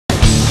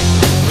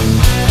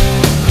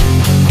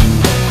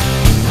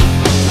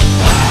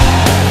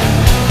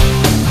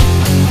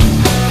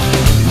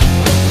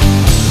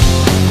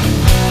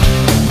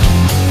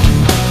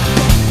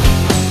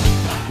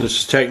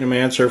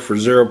Technomancer for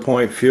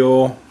 0-point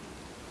fuel.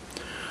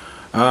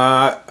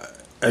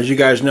 As you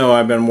guys know,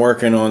 I've been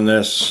working on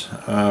this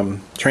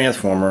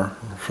transformer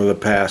for the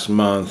past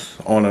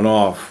month, on and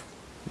off,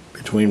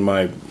 between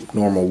my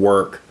normal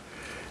work.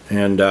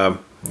 And I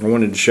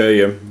wanted to show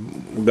you,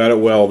 we got it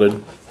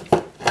welded.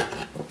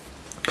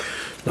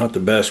 Not the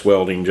best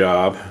welding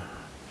job,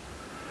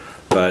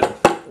 but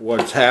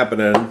what's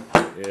happening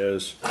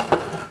is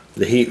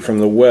the heat from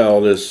the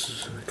weld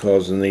is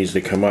causing these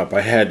to come up.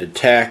 I had to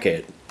tack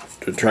it,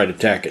 to try to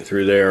tack it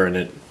through there, and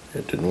it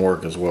didn't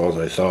work as well as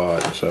I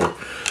thought. So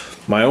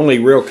my only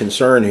real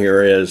concern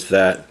here is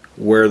that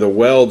where the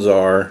welds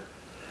are,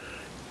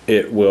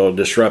 it will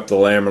disrupt the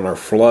laminar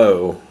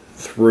flow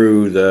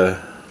through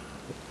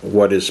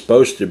what is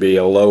supposed to be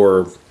a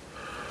lower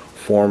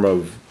form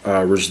of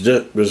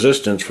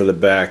resistance for the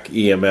back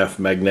EMF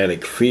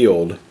magnetic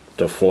field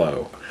to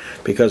flow,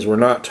 because we're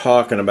not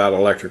talking about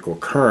electrical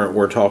current,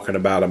 we're talking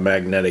about a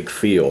magnetic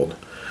field.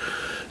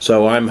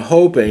 So I'm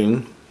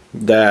hoping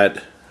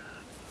that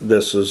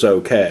this is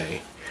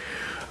okay.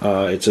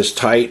 It's as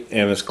tight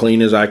and as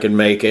clean as I can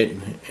make it,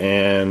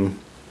 and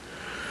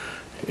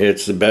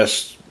it's the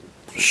best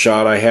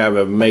shot I have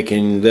of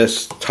making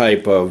this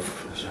type of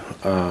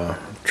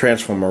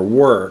transformer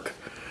work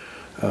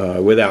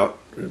without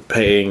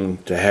paying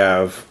to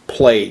have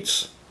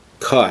plates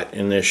cut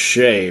in this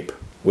shape,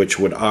 which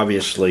would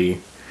obviously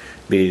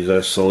be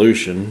the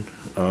solution.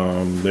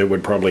 It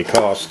would probably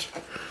cost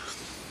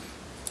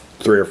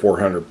 $300 or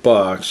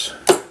 $400,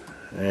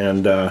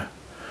 and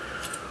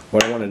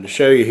what I wanted to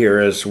show you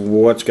here is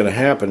what's going to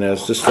happen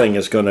is this thing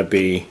is going to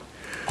be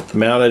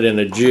mounted in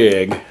a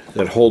jig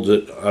that holds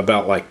it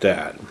about like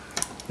that,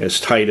 as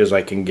tight as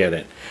I can get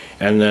it.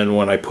 And then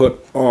when I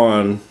put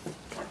on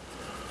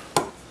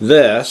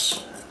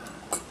this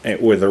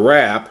with a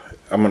wrap,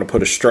 I'm going to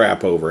put a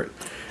strap over it,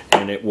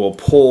 and it will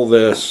pull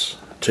this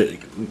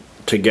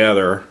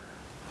together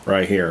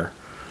right here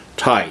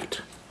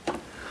tight,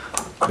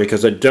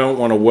 because I don't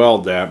want to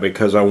weld that,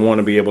 because I want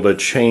to be able to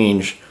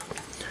change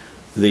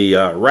the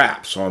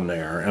wraps on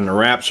there, and the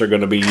wraps are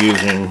going to be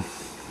using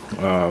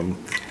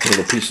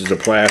little pieces of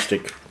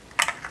plastic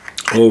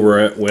over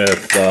it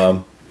with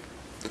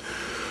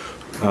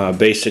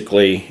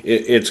basically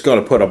it's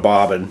going to put a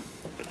bobbin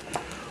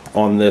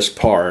on this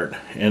part,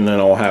 and then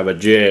I'll have a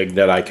jig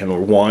that I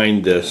can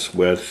wind this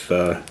with.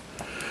 I'm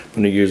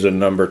going to use a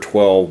number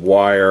 12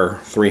 wire,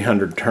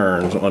 300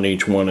 turns on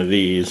each one of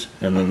these,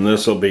 and then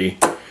this will be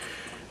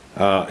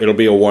it'll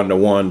be a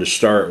 1-to-1 to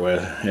start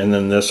with, and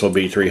then this will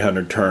be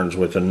 300 turns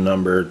with a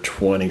number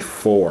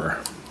 24,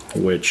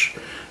 which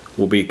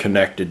will be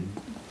connected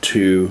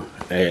to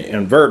an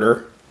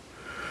inverter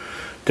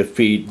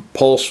to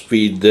pulse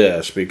feed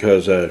this,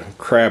 because a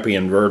crappy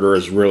inverter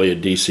is really a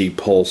DC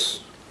pulse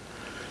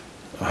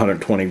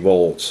 120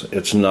 volts.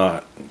 It's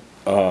not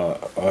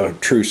a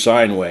true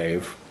sine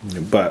wave,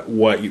 but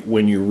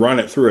when you run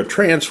it through a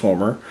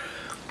transformer,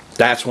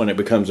 that's when it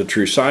becomes a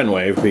true sine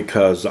wave,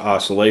 because the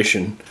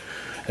oscillation,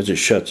 as it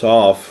shuts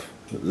off,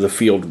 the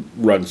field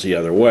runs the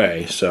other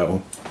way.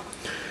 So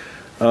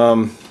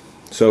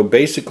so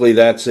basically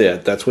that's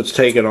it. That's what's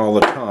taking all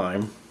the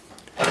time.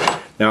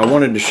 Now I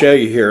wanted to show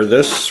you here,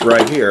 this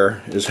right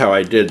here is how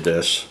I did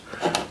this,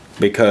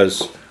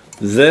 because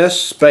this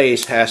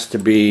space has to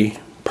be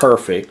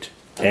perfect,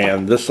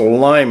 and this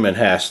alignment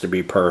has to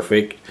be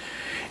perfect,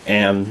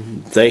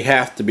 and they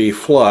have to be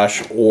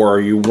flush,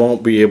 or you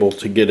won't be able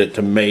to get it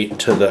to mate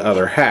to the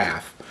other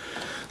half.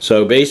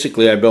 So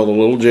basically I built a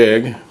little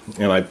jig,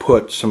 and I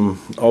put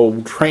some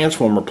old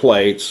transformer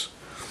plates,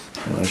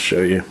 and I'll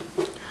show you.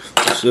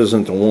 This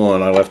isn't the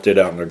one, I left it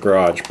out in the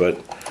garage, but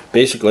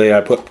basically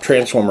I put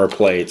transformer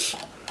plates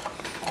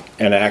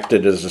and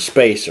acted as a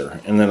spacer,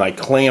 and then I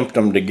clamped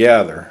them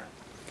together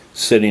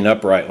sitting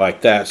upright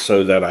like that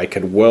so that I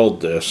could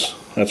weld this.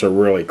 That's a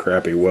really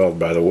crappy weld,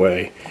 by the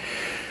way.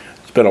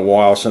 It's been a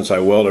while since I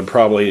welded,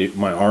 probably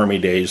my Army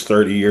days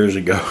 30 years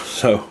ago.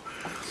 So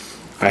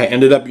I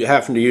ended up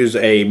having to use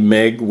a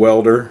MIG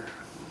welder,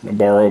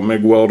 borrow a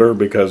MIG welder,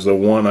 because the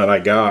one that I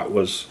got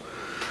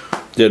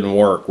didn't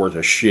work worth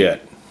a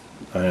shit.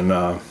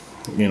 And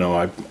you know,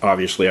 I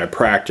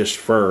practiced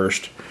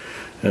first,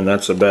 and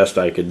that's the best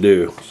I could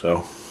do.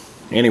 So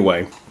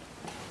anyway,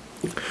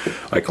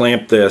 I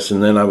clamped this,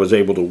 and then I was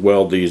able to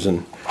weld these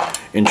and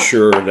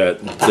ensure that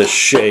this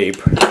shape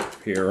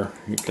here,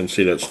 you can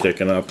see that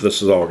sticking up,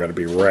 this is all going to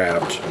be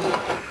wrapped,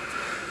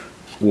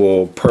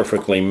 will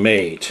perfectly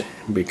mate,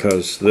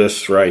 because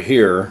this right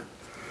here,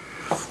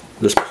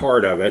 this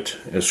part of it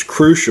is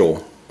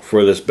crucial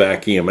for this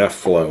back EMF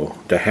flow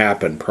to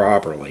happen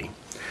properly.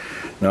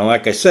 Now,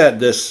 like I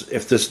said,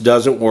 if this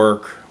doesn't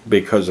work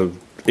because of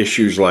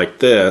issues like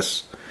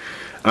this,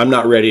 I'm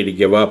not ready to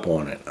give up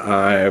on it.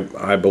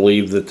 I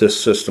believe that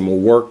this system will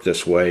work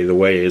this way, the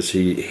way as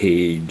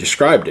he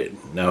described it.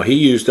 Now, he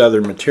used other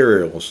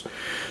materials.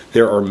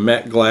 There are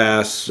met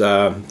glass,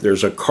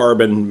 there's a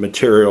carbon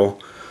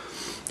material.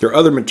 There are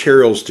other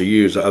materials to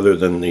use other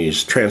than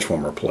these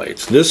transformer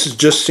plates. This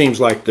just seems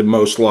like the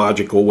most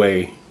logical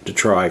way to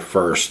try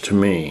first to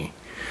me.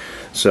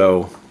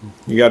 So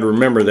you got to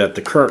remember that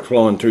the current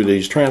flowing through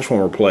these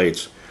transformer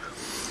plates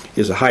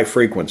is a high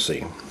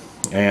frequency,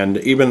 and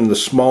even the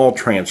small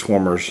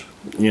transformers,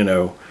 you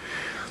know,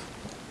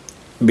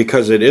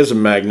 because it is a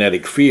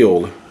magnetic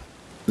field,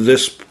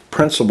 this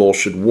principle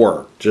should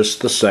work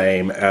just the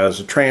same as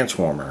a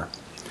transformer.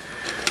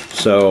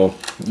 So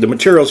the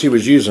materials he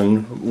was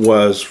using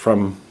was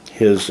from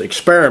his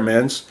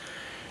experiments,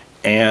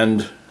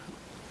 and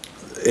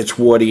it's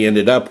what he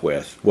ended up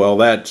with. Well,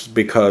 that's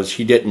because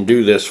he didn't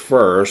do this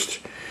first.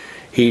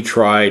 He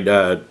tried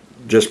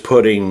just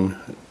putting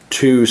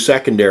 2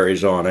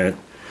 secondaries on it,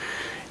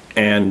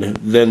 and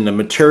then the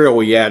material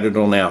we added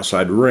on the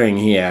outside ring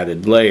he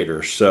added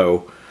later.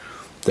 So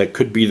that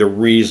could be the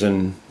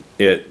reason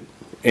it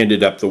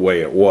ended up the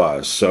way it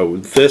was. So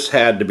this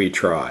had to be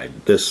tried.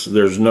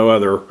 There's no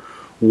other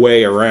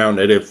way around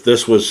it. If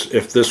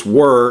this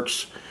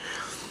works,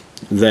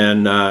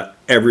 then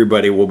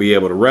everybody will be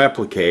able to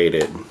replicate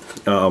it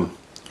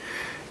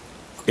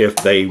if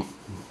they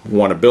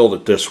want to build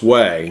it this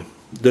way.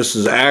 This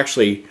is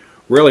actually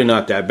really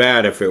not that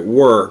bad if it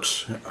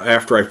works.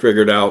 After I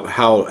figured out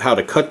how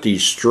to cut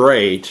these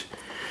straight,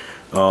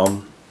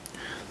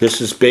 this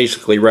is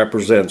basically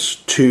represents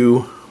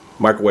 2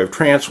 microwave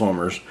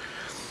transformers,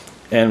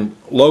 and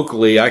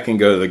locally I can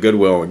go to the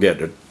Goodwill and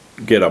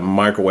get a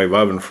microwave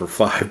oven for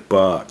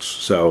 $5.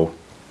 So,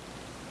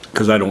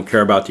 because I don't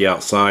care about the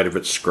outside if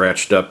it's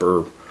scratched up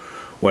or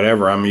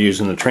whatever, I'm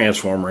using the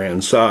transformer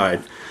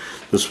inside.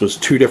 This was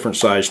 2 different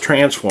size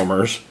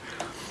transformers.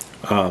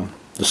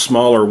 The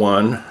smaller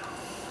one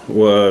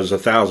was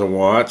 1,000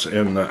 watts,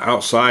 and the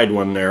outside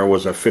one there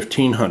was a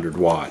 1,500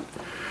 watt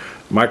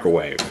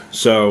microwave.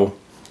 So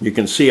you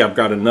can see I've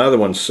got another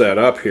one set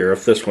up here,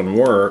 if this one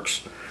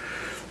works,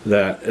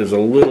 that is a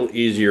little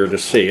easier to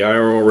see. I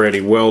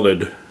already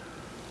welded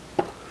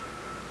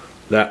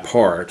that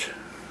part.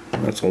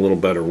 That's a little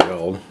better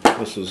weld.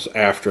 This is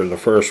after the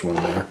first one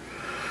there.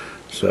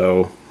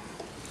 So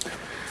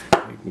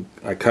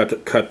I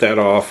cut that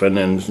off and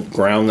then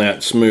ground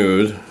that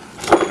smooth.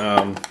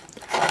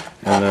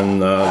 And then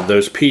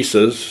those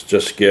pieces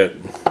just get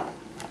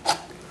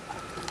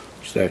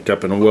stacked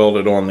up and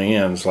welded on the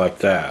ends like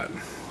that.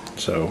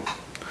 So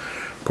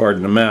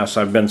pardon the mess.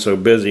 I've been so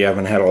busy I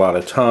haven't had a lot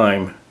of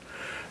time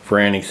for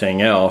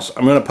anything else.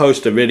 I'm going to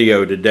post a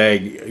video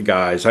today,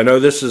 guys. I know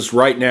this is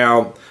right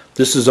now,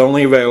 this is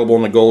only available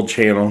on the Gold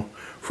channel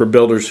for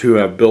builders who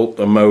have built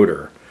a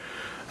motor.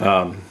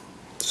 I'm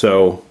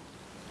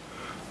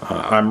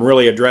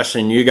really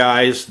addressing you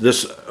guys.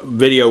 This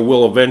video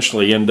will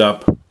eventually end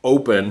up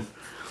open,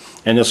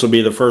 and this will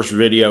be the first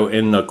video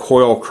in the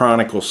Coil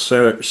Chronicles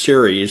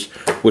series,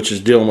 which is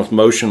dealing with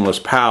motionless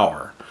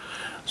power.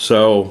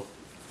 So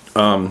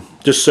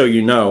just so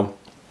you know,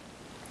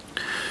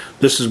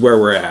 this is where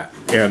we're at.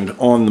 And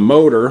on the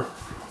motor,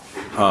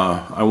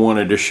 I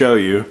wanted to show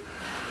you,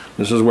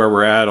 this is where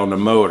we're at on the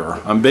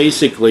motor. I'm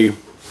basically,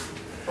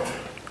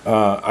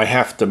 I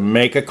have to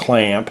make a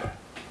clamp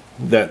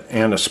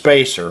and a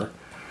spacer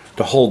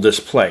to hold this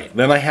plate.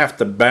 Then I have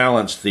to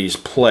balance these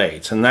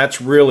plates, and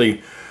that's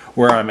really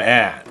where I'm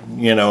at.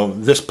 You know,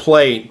 this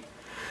plate,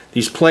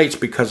 these plates,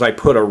 because I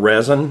put a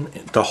resin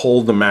to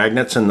hold the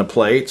magnets in the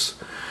plates,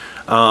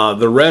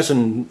 the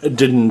resin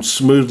didn't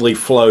smoothly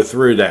flow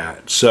through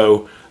that,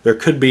 so there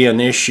could be an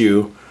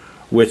issue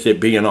with it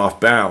being off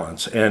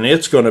balance, and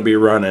it's going to be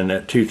running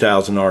at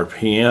 2,000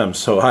 RPM,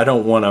 so I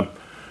don't want to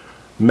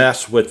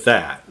mess with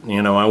that.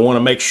 You know, I want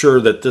to make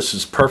sure that this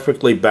is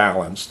perfectly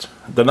balanced.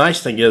 The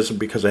nice thing is,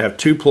 because I have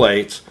 2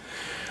 plates,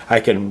 I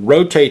can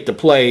rotate the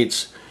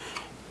plates,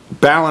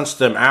 balance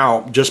them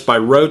out just by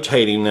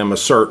rotating them a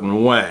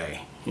certain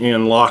way,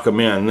 and lock them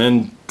in,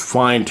 then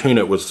fine tune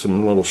it with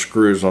some little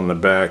screws on the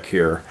back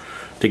here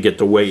to get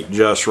the weight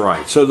just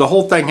right. So the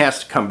whole thing has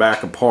to come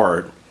back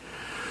apart,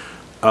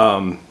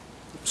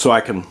 so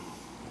I can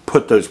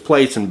put those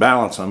plates and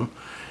balance them,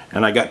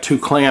 and I got 2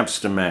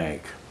 clamps to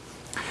make.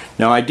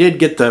 Now I did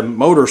get the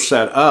motor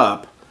set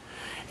up,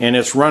 and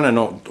it's running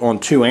on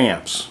 2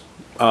 amps.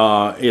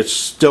 It's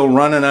still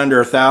running under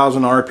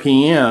 1,000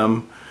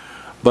 RPM,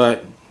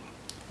 but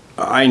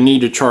I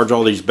need to charge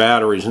all these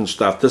batteries and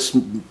stuff. This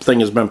thing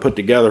has been put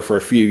together for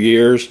a few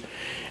years,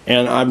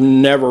 and I've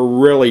never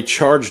really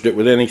charged it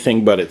with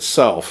anything but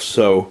itself.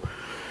 So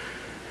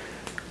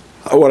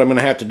what I'm going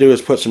to have to do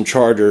is put some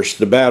chargers.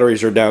 The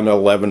batteries are down to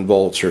 11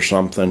 volts or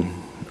something.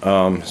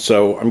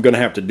 So I'm going to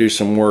have to do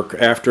some work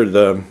after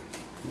the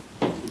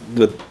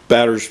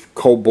batter's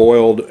cold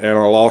boiled and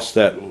I lost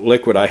that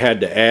liquid. I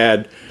had to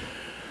add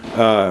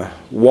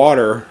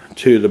water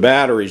to the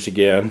batteries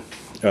again,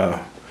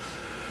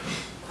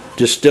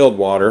 distilled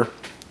water,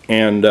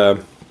 and I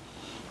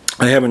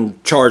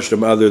haven't charged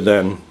them other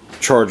than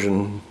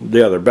charging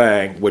the other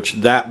bank, which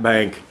that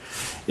bank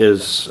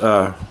is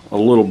a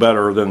little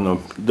better than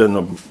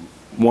the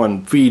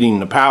one feeding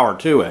the power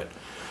to it.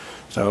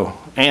 So,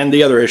 and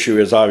the other issue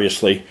is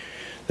obviously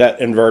that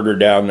inverter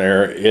down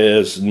there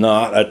is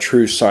not a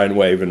true sine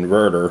wave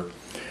inverter,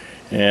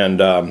 and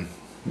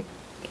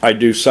I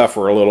do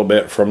suffer a little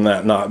bit from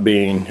that not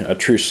being a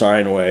true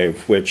sine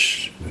wave,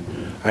 which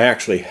I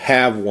actually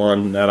have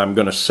one that I'm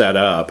going to set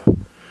up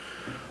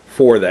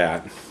for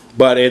that.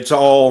 But it's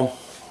all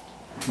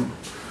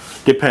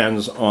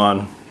depends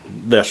on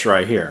this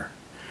right here,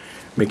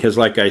 because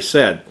like I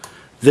said,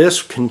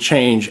 this can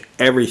change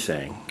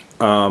everything.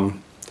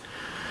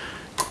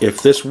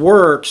 If this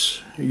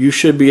works, you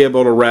should be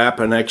able to wrap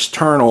an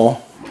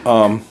external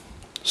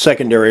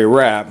secondary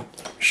wrap.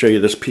 Show you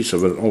this piece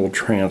of an old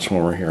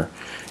transformer here.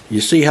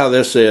 You see how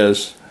this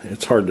is?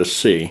 It's hard to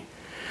see,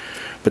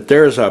 but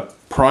there's a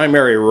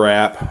primary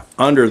wrap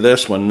under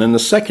this one, and then the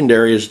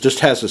secondary just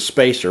has a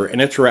spacer,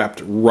 and it's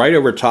wrapped right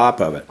over top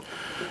of it.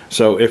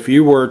 So if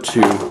you were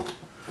to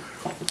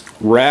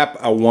wrap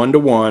a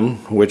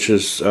 1-to-1, which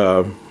is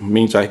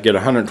means I get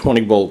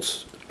 120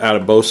 volts out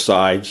of both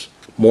sides,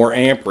 more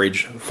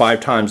amperage, 5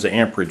 times the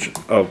amperage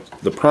of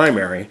the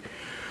primary,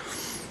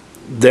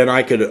 then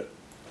I could,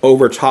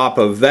 over top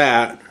of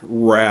that,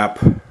 wrap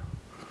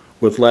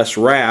with less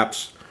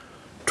wraps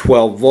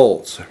 12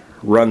 volts.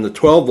 Run the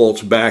 12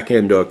 volts back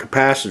into a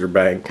capacitor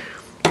bank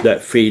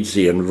that feeds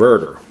the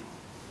inverter.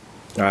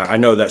 I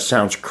know that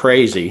sounds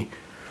crazy,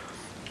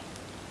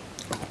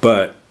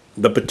 but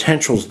the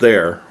potential's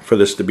there for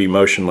this to be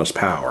motionless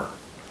power.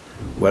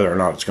 Whether or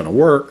not it's going to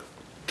work,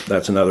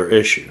 that's another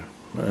issue.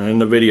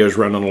 And the video's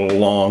running a little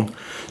long,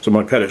 so I'm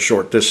going to cut it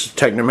short. This is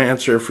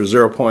Technomancer for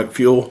 0 Point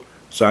Fuel,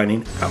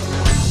 signing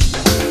out.